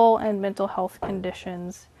physical and mental health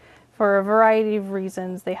conditions. For a variety of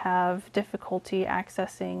reasons, they have difficulty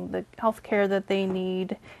accessing the health care that they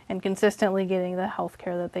need and consistently getting the health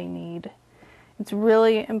care that they need. It's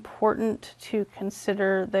really important to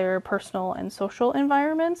consider their personal and social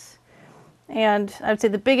environments. And I would say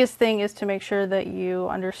the biggest thing is to make sure that you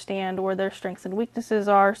understand where their strengths and weaknesses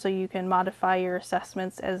are so you can modify your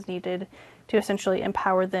assessments as needed to essentially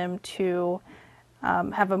empower them to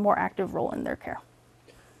have a more active role in their care.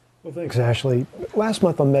 Well, thanks, Ashley. Last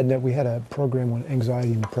month on MedNet, we had a program on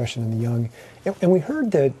anxiety and depression in the young, and we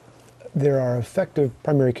heard that there are effective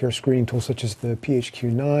primary care screening tools such as the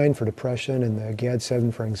PHQ-9 for depression and the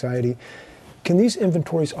GAD-7 for anxiety. Can these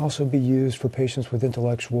inventories also be used for patients with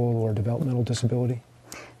intellectual or developmental disability?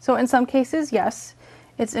 So in some cases, yes.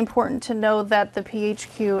 It's important to know that the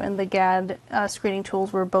PHQ and the GAD screening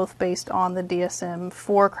tools were both based on the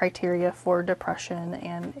DSM-4 criteria for depression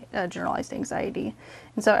and generalized anxiety.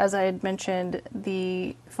 And so as I had mentioned,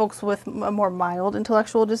 the folks with a more mild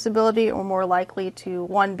intellectual disability are more likely to,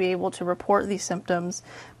 one, be able to report these symptoms,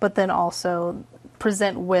 but then also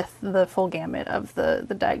present with the full gamut of the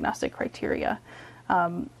diagnostic criteria.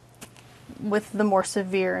 With the more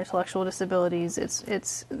severe intellectual disabilities,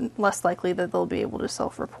 it's less likely that they'll be able to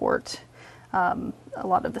self-report a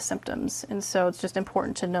lot of the symptoms. And so it's just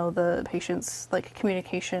important to know the patient's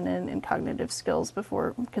communication and cognitive skills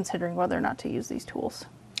before considering whether or not to use these tools.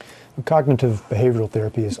 Cognitive behavioral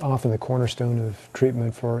therapy is often the cornerstone of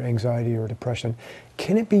treatment for anxiety or depression.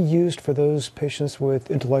 Can it be used for those patients with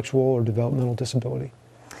intellectual or developmental disability?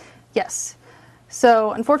 Yes.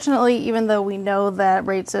 So unfortunately, even though we know that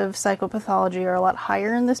rates of psychopathology are a lot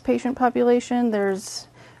higher in this patient population, there's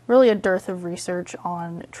really a dearth of research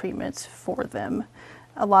on treatments for them.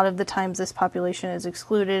 A lot of the times this population is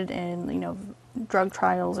excluded in, drug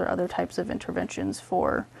trials or other types of interventions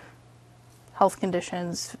for health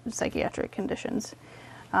conditions, psychiatric conditions.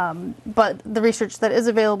 But the research that is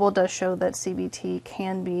available does show that CBT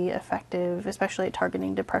can be effective, especially at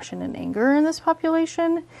targeting depression and anger in this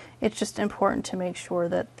population. It's just important to make sure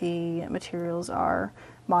that the materials are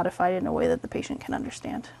modified in a way that the patient can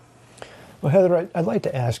understand. Well, Heather, I'd like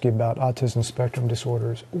to ask you about autism spectrum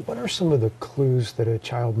disorders. What are some of the clues that a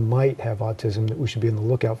child might have autism that we should be on the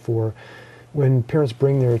lookout for when parents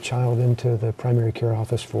bring their child into the primary care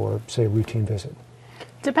office for, say, a routine visit?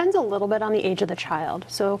 Depends a little bit on the age of the child.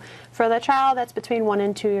 So for the child that's between 1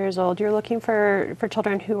 and 2 years old, you're looking for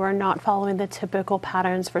children who are not following the typical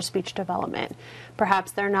patterns for speech development.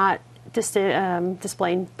 Perhaps they're not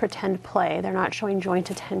displaying pretend play, they're not showing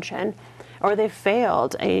joint attention, or they've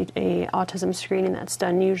failed a autism screening that's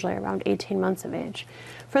done usually around 18 months of age.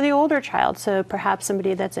 For the older child, so perhaps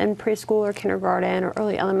somebody that's in preschool or kindergarten or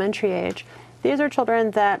early elementary age, these are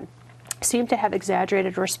children that seem to have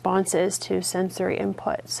exaggerated responses to sensory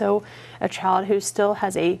input. So a child who still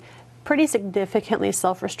has a pretty significantly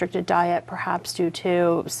self-restricted diet, perhaps due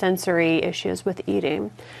to sensory issues with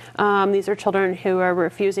eating. These are children who are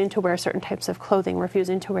refusing to wear certain types of clothing,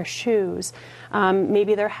 refusing to wear shoes.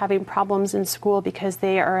 Maybe they're having problems in school because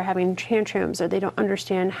they are having tantrums or they don't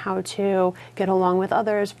understand how to get along with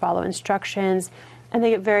others, follow instructions, and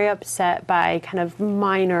they get very upset by kind of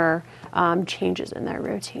minor changes in their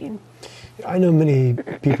routine. I know many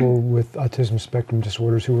people with autism spectrum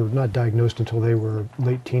disorders who were not diagnosed until they were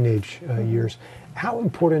late teenage years. How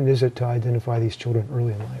important is it to identify these children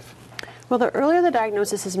early in life? Well, the earlier the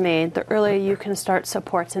diagnosis is made, the earlier you can start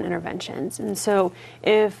supports and interventions. And so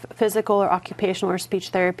if physical or occupational or speech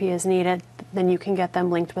therapy is needed, then you can get them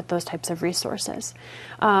linked with those types of resources.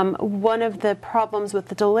 One of the problems with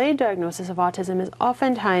the delayed diagnosis of autism is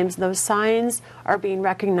oftentimes those signs are being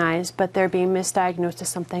recognized, but they're being misdiagnosed as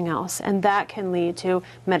something else. And that can lead to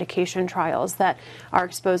medication trials that are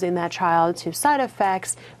exposing that child to side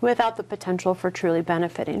effects without the potential for truly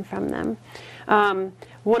benefiting from them.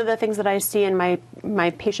 One of the things that I see in my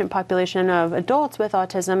patient population of adults with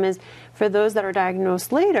autism is for those that are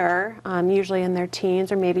diagnosed later, usually in their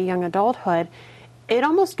teens or maybe young adulthood, It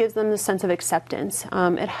almost gives them the sense of acceptance.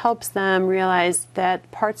 It helps them realize that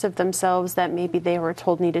parts of themselves that maybe they were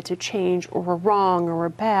told needed to change or were wrong or were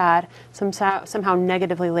bad, somehow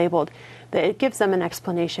negatively labeled, that it gives them an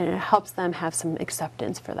explanation. It helps them have some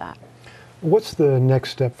acceptance for that. What's the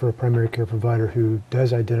next step for a primary care provider who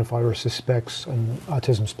does identify or suspects an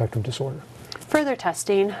autism spectrum disorder? Further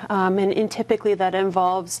testing, and typically that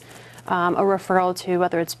involves a referral to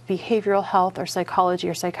whether it's behavioral health or psychology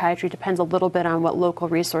or psychiatry. Depends a little bit on what local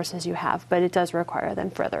resources you have, but it does require then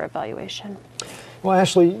further evaluation. Well,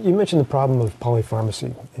 Ashley, you mentioned the problem of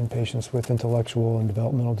polypharmacy in patients with intellectual and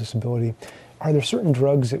developmental disability. Are there certain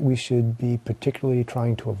drugs that we should be particularly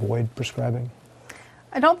trying to avoid prescribing?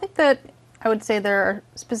 I don't think that I would say there are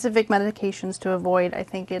specific medications to avoid. I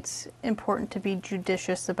think it's important to be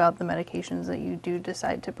judicious about the medications that you do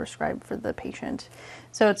decide to prescribe for the patient.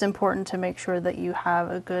 So it's important to make sure that you have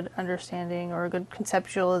a good understanding or a good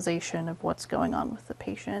conceptualization of what's going on with the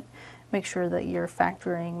patient. Make sure that you're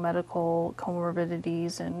factoring medical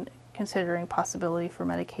comorbidities and considering possibility for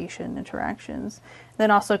medication interactions. Then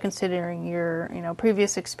also considering your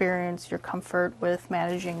previous experience, your comfort with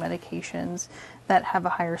managing medications that have a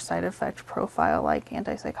higher side effect profile like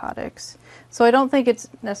antipsychotics. So I don't think it's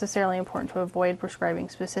necessarily important to avoid prescribing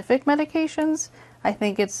specific medications. I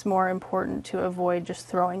think it's more important to avoid just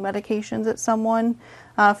throwing medications at someone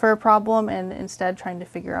for a problem and instead trying to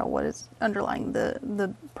figure out what is underlying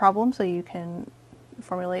the problem so you can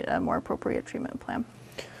formulate a more appropriate treatment plan.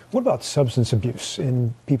 What about substance abuse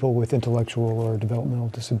in people with intellectual or developmental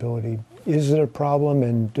disability? Is it a problem,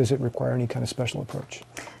 and does it require any kind of special approach?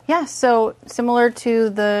 Yeah, so similar to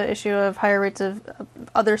the issue of higher rates of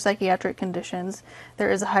other psychiatric conditions,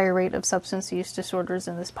 there is a higher rate of substance use disorders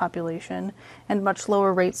in this population and much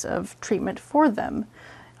lower rates of treatment for them.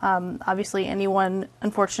 Obviously, anyone,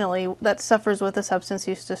 unfortunately, that suffers with a substance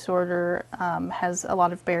use disorder has a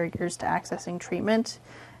lot of barriers to accessing treatment.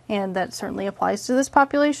 And that certainly applies to this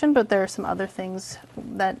population, but there are some other things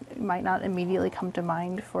that might not immediately come to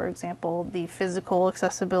mind. For example, the physical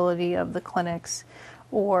accessibility of the clinics,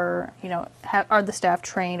 or, are the staff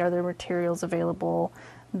trained? Are there materials available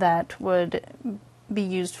that would be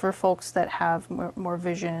used for folks that have more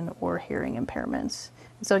vision or hearing impairments?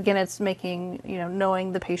 So again, it's making,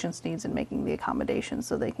 knowing the patient's needs and making the accommodations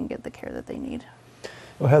so they can get the care that they need.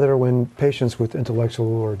 Well, Heather, when patients with intellectual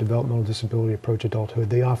or developmental disability approach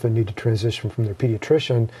adulthood, they often need to transition from their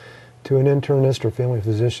pediatrician to an internist or family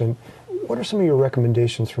physician. What are some of your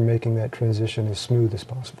recommendations for making that transition as smooth as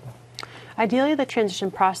possible? Ideally, the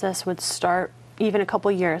transition process would start even a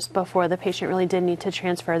couple years before the patient really did need to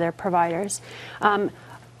transfer their providers.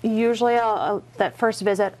 Usually that first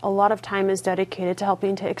visit, a lot of time is dedicated to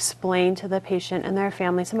helping to explain to the patient and their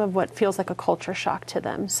family some of what feels like a culture shock to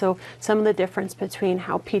them. So some of the difference between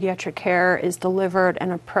how pediatric care is delivered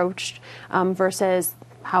and approached versus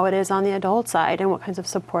how it is on the adult side and what kinds of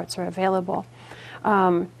supports are available.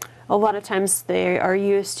 A lot of times they are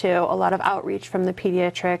used to a lot of outreach from the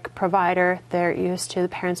pediatric provider. They're used to the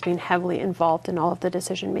parents being heavily involved in all of the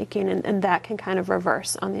decision making, and that can kind of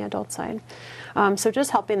reverse on the adult side. So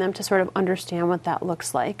just helping them to sort of understand what that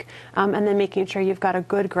looks like, and then making sure you've got a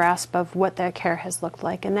good grasp of what their care has looked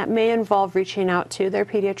like. And that may involve reaching out to their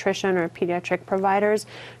pediatrician or pediatric providers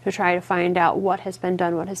to try to find out what has been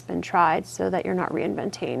done, what has been tried, so that you're not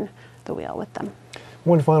reinventing the wheel with them.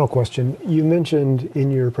 One final question. You mentioned in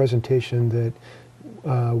your presentation that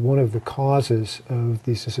one of the causes of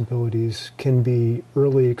these disabilities can be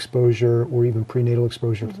early exposure or even prenatal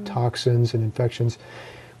exposure to toxins and infections.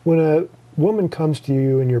 When a woman comes to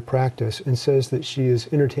you in your practice and says that she is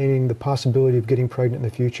entertaining the possibility of getting pregnant in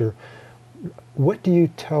the future, what do you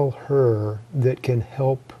tell her that can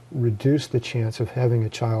help reduce the chance of having a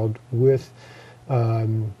child with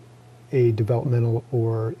a developmental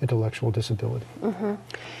or intellectual disability?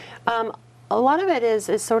 A lot of it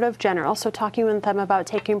is sort of general, so talking with them about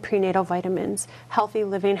taking prenatal vitamins, healthy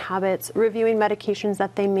living habits, reviewing medications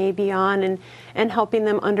that they may be on, and helping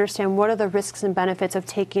them understand what are the risks and benefits of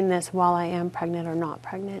taking this while I am pregnant or not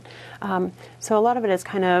pregnant. So a lot of it is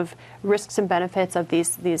kind of risks and benefits of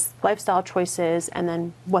these lifestyle choices and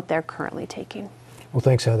then what they're currently taking. Well,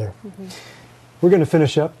 thanks, Heather. We're going to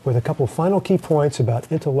finish up with a couple final key points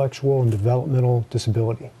about intellectual and developmental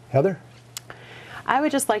disability. Heather? I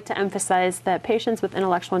would just like to emphasize that patients with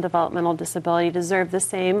intellectual and developmental disability deserve the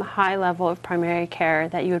same high level of primary care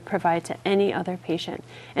that you would provide to any other patient.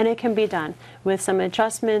 And it can be done with some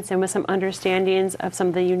adjustments and with some understandings of some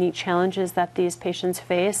of the unique challenges that these patients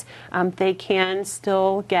face. They can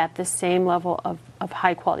still get the same level of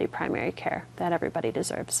high quality primary care that everybody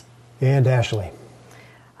deserves. And Ashley?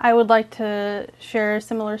 I would like to share a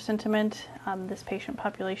similar sentiment. This patient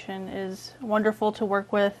population is wonderful to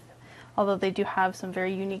work with, although they do have some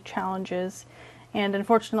very unique challenges. And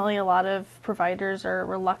unfortunately, a lot of providers are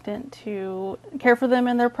reluctant to care for them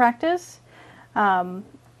in their practice.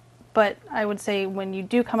 But I would say when you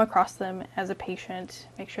do come across them as a patient,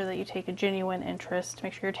 make sure that you take a genuine interest,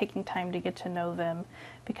 make sure you're taking time to get to know them,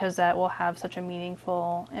 because that will have such a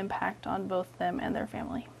meaningful impact on both them and their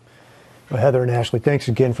family. Well, Heather and Ashley, thanks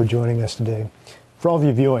again for joining us today. For all of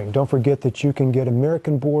you viewing, don't forget that you can get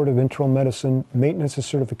American Board of Internal Medicine Maintenance and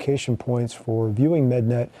Certification points for viewing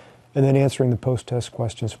MedNet and then answering the post-test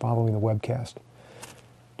questions following the webcast.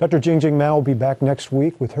 Dr. Jingjing Mao will be back next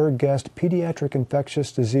week with her guest, pediatric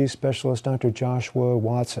infectious disease specialist Dr. Joshua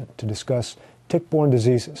Watson, to discuss tick-borne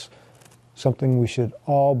diseases, something we should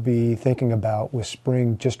all be thinking about with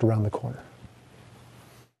spring just around the corner.